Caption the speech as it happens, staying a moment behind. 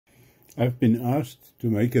I've been asked to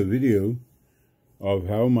make a video of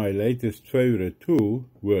how my latest favorite tool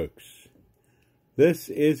works. This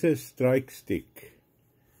is a strike stick.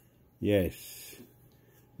 Yes.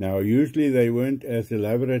 Now usually they weren't as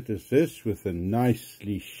elaborate as this with a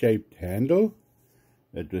nicely shaped handle.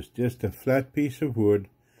 It was just a flat piece of wood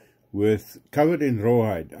covered in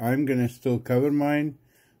rawhide. I'm going to still cover mine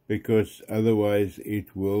because otherwise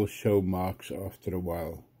it will show marks after a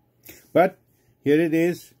while. But here it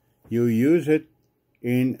is. You use it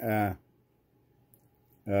in a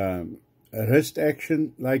wrist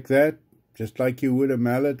action like that, just like you would a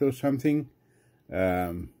mallet or something.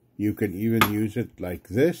 You can even use it like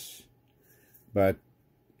this, but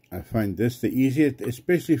I find this the easiest,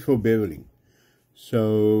 especially for beveling.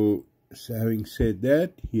 So having said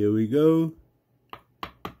that, here we go.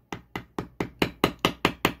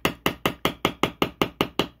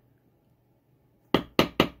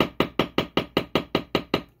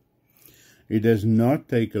 It does not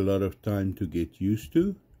take a lot of time to get used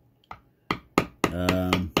to.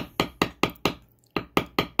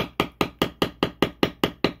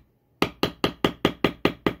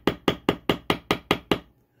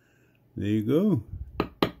 There you go.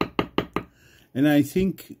 And I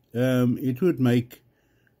think it would make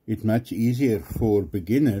it much easier for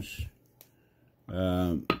beginners.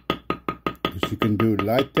 Because you can do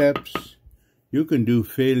light taps. You can do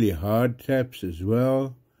fairly hard taps as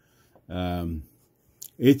well.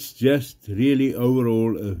 It's just really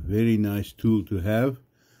overall a very nice tool to have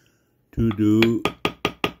to do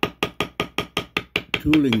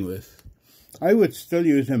tooling with. I would still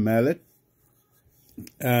use a mallet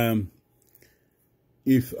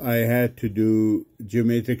if I had to do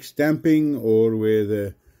geometric stamping or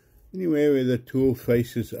anywhere where the tool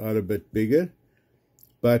faces are a bit bigger.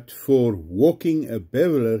 But for walking a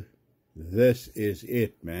beveler, this is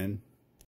it, man.